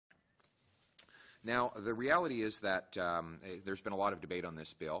Now, the reality is that there's been a lot of debate on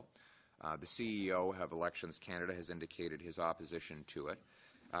this bill. The CEO of Elections Canada has indicated his opposition to it,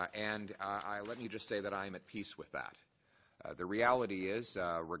 and let me just say that I am at peace with that. The reality is,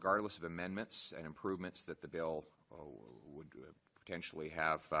 regardless of amendments and improvements that the bill would potentially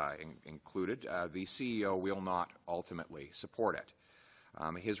have included, the CEO will not ultimately support it.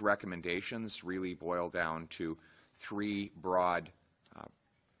 His recommendations really boil down to three broad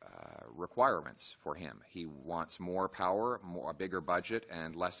requirements for him. He wants more power, a bigger budget,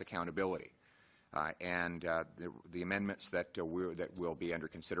 and less accountability. The amendments that will be under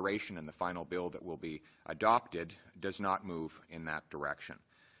consideration in the final bill that will be adopted does not move in that direction.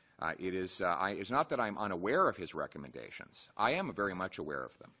 It's not that I'm unaware of his recommendations. I am very much aware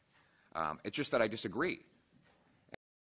of them. It's just that I disagree